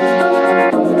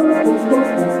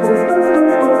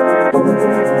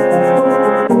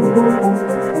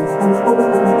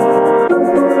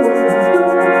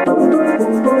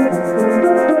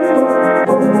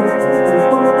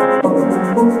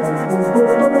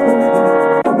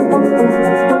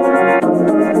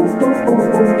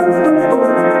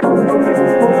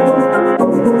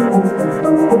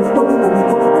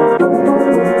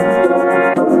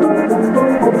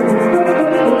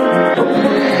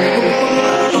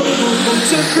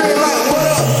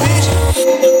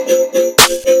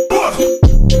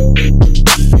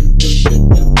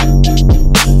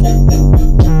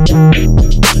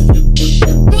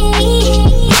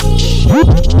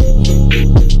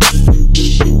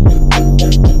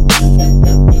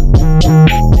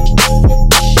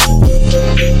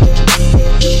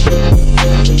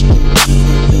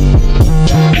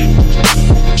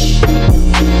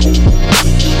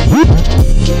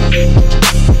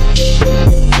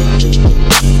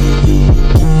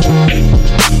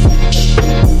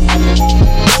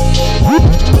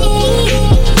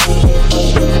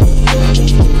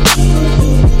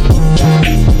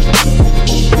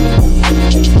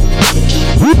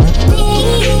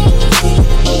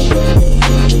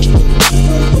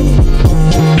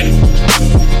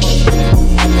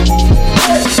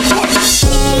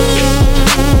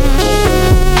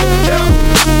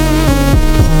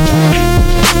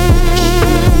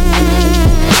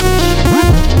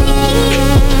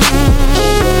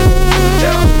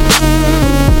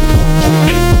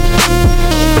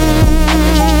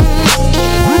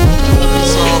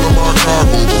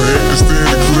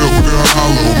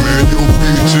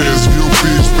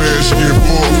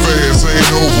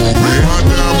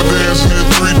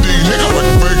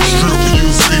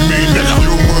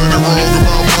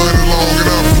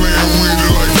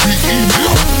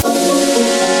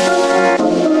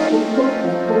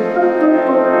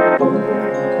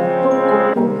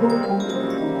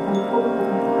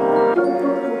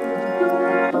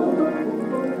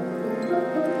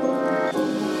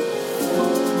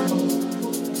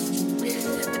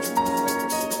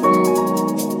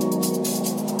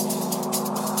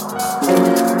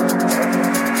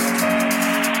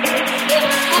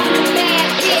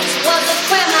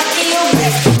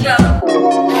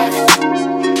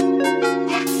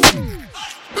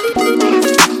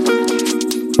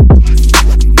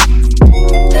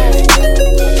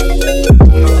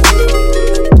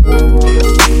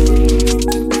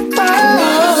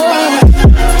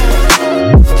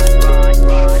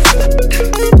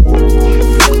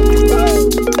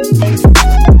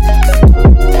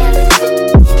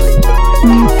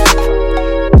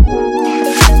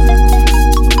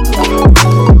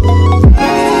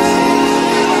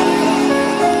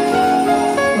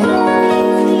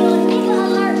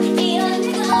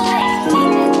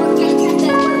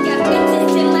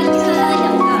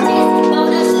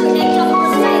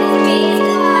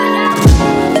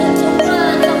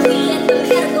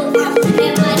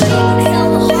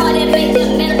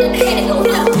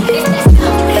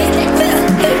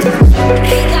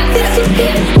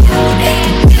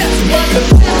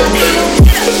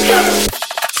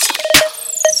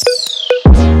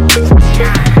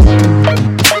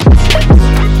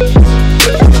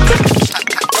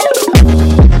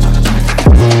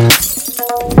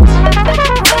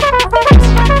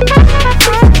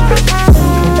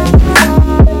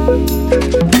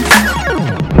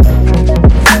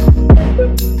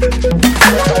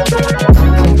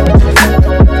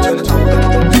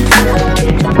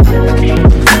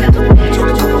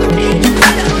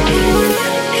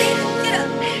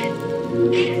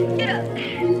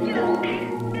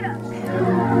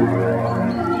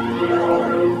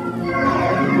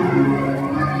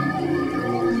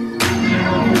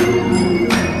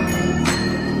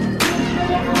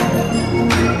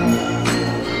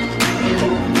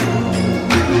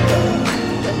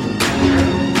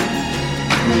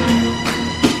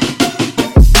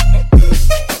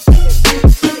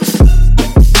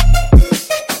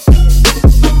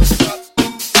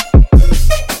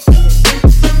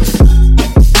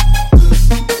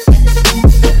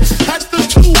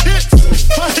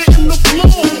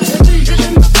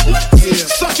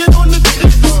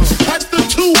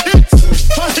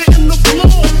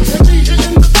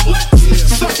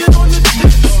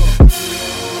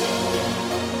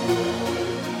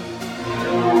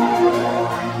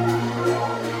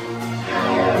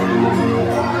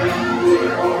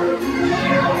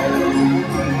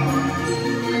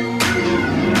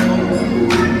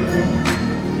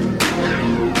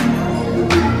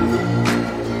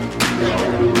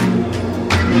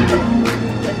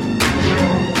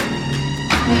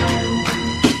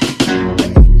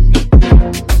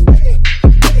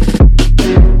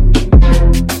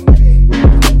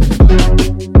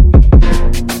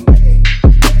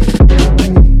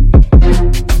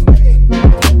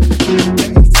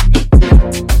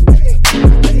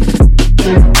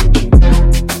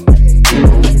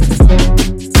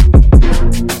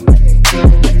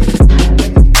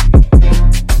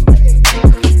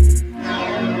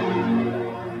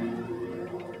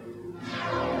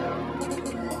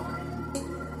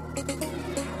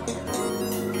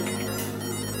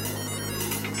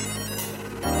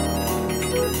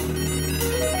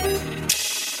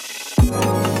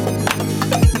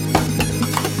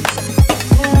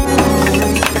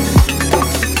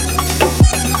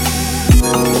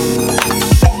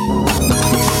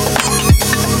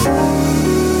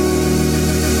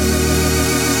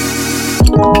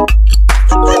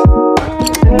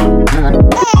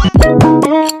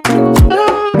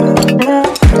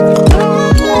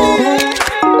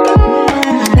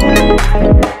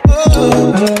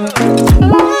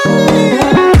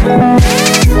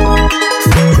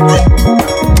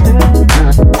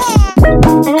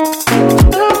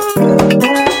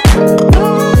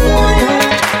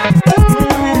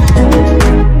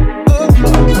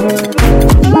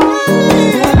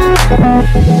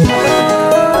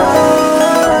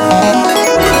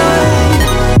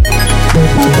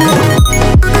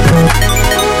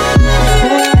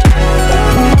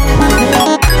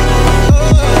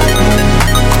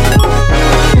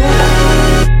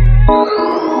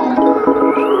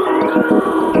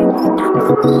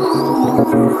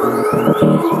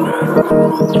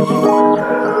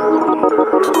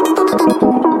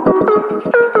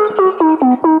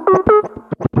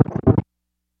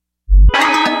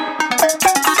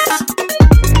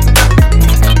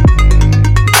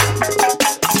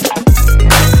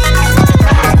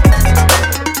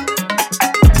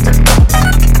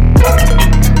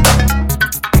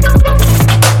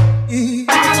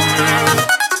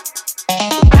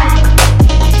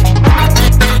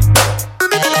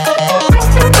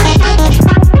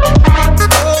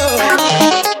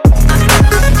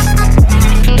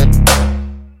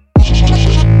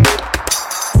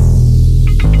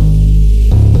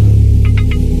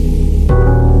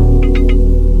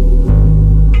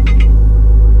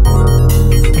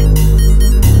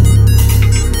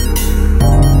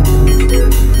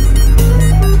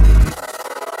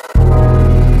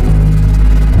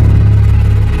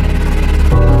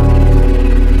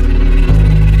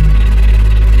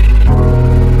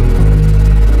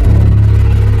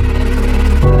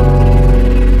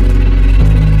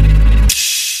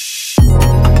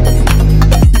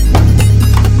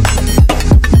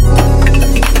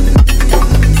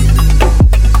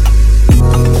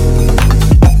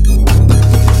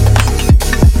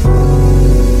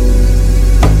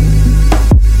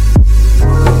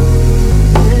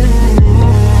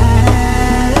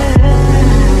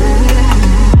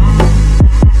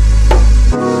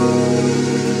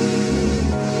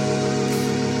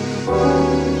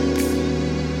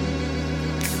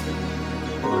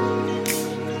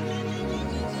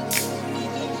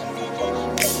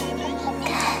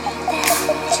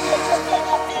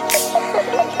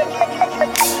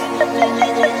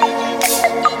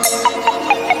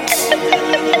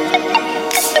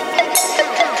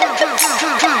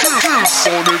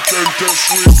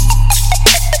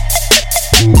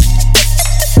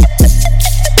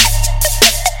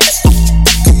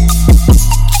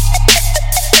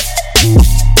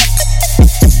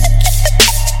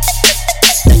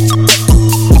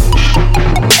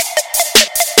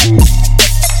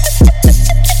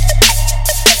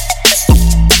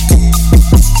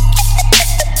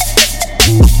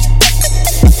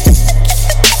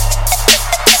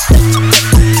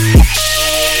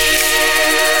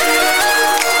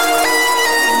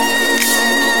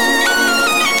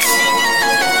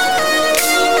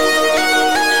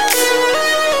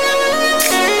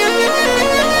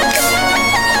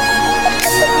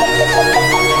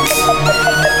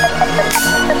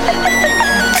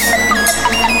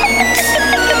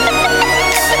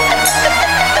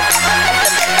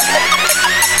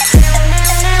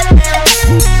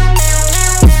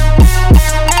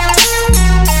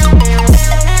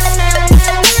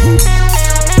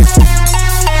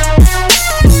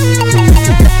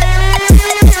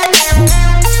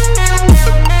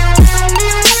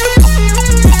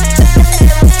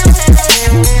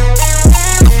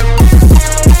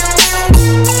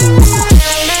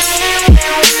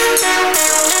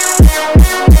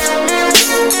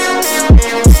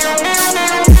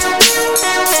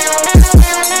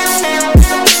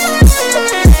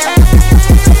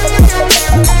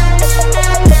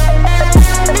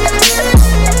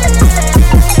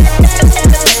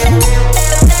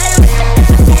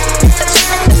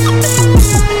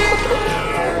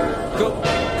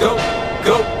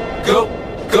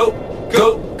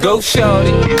 Go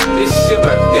shorty, it's your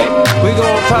birthday. We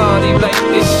gon' party like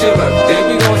it's your birthday.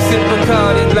 We gon' sip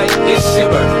Bacardi like it's your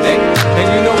birthday. And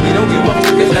you know we don't give a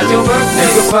fuck, it's not your birthday. You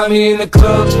can find me in the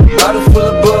club, bottle full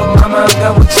of bug. Mama, I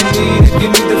got what you need if you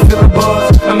need to fill a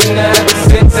buzz. I'm in the having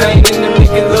sex, I ain't in the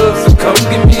making love. So come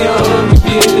give me a hug, if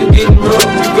you in the getting rough.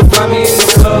 You can find me in the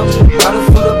club, bottle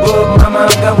full of bug. Mama,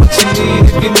 I got what you need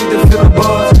if you need to fill a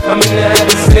buzz. I'm in the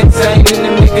having sex, I ain't in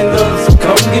the making love. So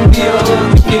come give me a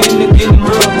hug, if you in the getting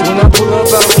rough. When I pull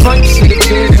up out front, you see the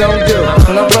kids don't do.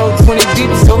 When I roll 20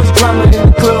 deep, so it's drama in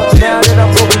the club. Now that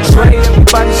I'm over Dre,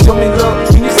 everybody show me love.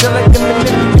 When you sell like them in the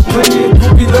middle, you plenty of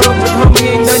groupie love. But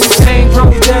homie, ain't nothing changed.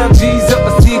 Roll down, G's up.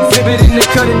 I see exhibit in the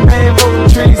cutting, man, rolling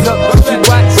trees up. Don't you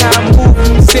watch how I move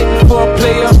when you sitting for a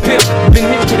play up here.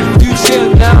 Been hit with a few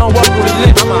shells, now I walk with a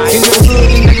limp. In the hood,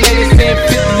 in the ladies saying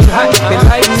 50, you hot. They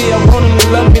like me, I want them to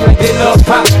love me like they love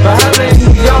pop. But how in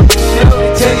New York, they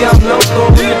tell you I'm local.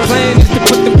 And the plan is to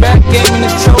put the back game in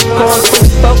the choke on. So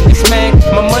focus, man.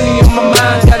 My money on my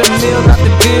mind, got a meal out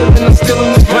the deal, and I'm still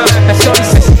in the grind. Now shorty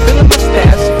says she feeling my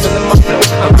style, she feeling my flow.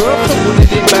 My girl promoted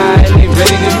it by, and they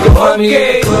ready to go. I'm in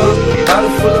the club,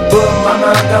 bottle full of bug. Mama,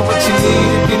 I got what you need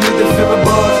if you need to fill a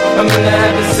buzz. I'm in the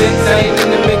having sex, I ain't in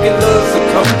the making love. So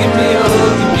come give me a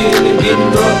hug, if you're in the getting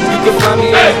rough. You can find me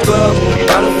in the club,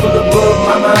 bottle full of bug.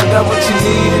 Mama, I got what you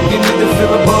need if you need to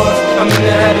fill a buzz. I'm in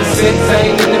the having sex, sex, I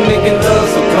ain't into making love.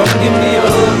 So come give me a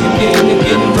hug, you get into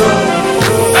getting rough.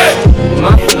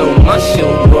 My flow, my show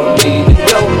brought me the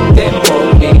dope that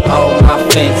brought me all my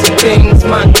fancy things.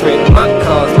 My crib, my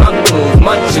cars, my clothes,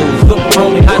 my shoes. Look,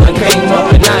 homie, I done came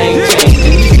up and I ain't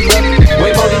changing.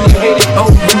 Way more than you hate it, oh,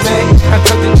 you mad? I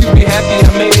thought that you be happy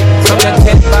I made it. So I'm not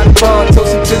tapped by the bar,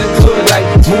 toasting to the good. Like,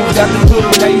 moved out the hood,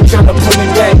 now you tryna pull me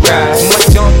back, right? My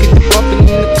junk get the bumpin'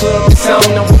 in the club, it's on.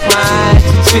 I'm with my eyes,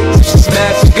 the chick, if she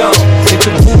smash, she gone. Hit the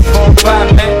roof on fire,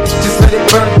 man, just let it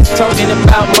burn. Talking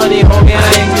about money, homie, I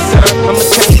ain't concerned. I'ma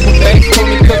tell you what banks for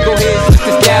me, cause go ahead, switch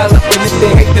this dial up. And if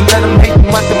they hate, then let them hate them,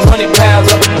 watch the money pile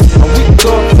up. And we can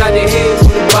go upside their heads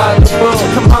with a bottle of bug.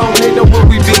 Come on, they know where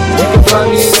we be. You can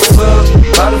find me in the club,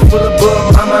 bottle full of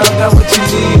bug. Mama, I got what you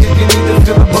need if you need to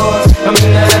fill a buzz. I'm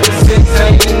in the having sex,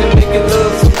 I ain't into making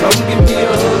love. So come give me a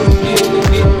hug, get in the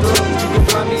getting rough. You can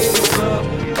find me in the club,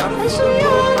 bottle full of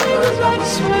bug. Mama, I got what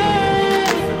you need.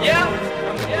 Yeah.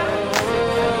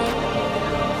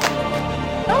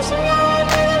 Don't say y'all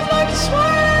niggas like to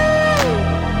swear.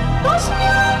 Don't say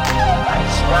y'all niggas like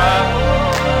to swear.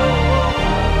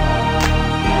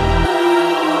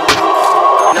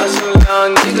 Know some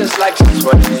young niggas like to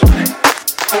swear.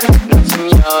 Know some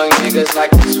young niggas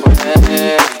like to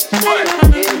swear.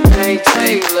 It ain't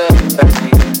Taylor, baby.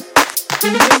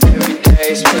 Every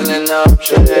day spilling up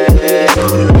dread.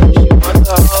 She want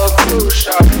the whole crew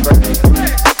shot break.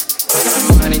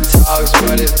 Money talks,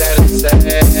 what is there to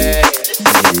say?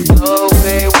 Blow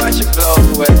away, watch it blow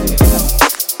away.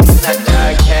 When I die,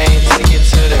 I can't take it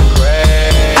to the grave.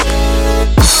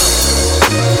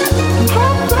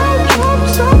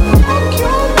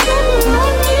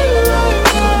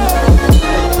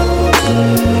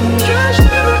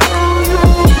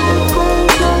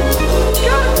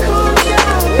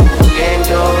 Can't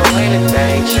do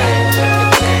anything, change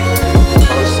anything.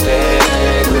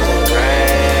 Posted with the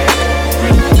grain.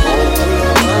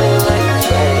 Money like a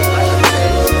fake.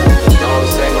 Don't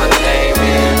say my name in.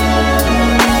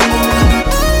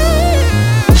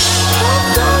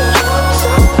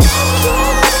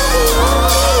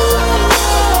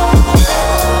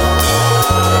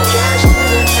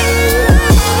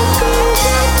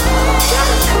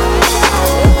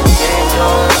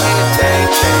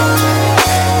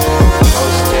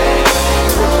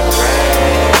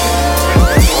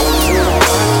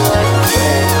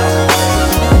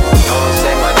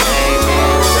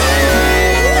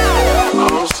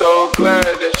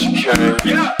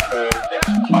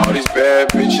 All these bad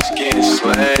bitches getting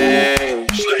slain.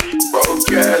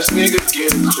 Broke ass niggas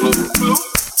get a clue.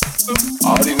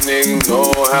 All these niggas know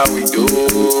how we do.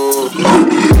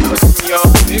 Some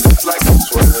young niggas like to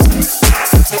swear.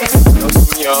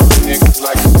 Some young niggas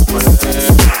like to swear.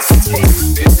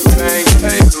 This ain't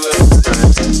take a little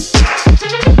time.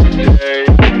 Hey.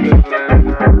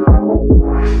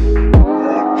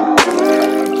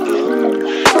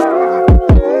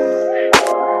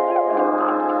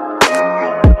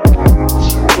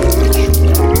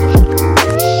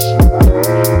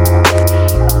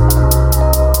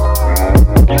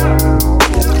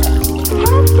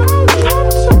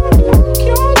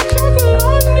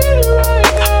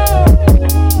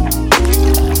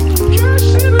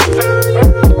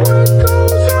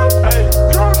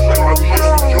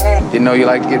 You know you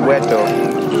like to get wet though.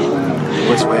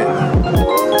 What's wet?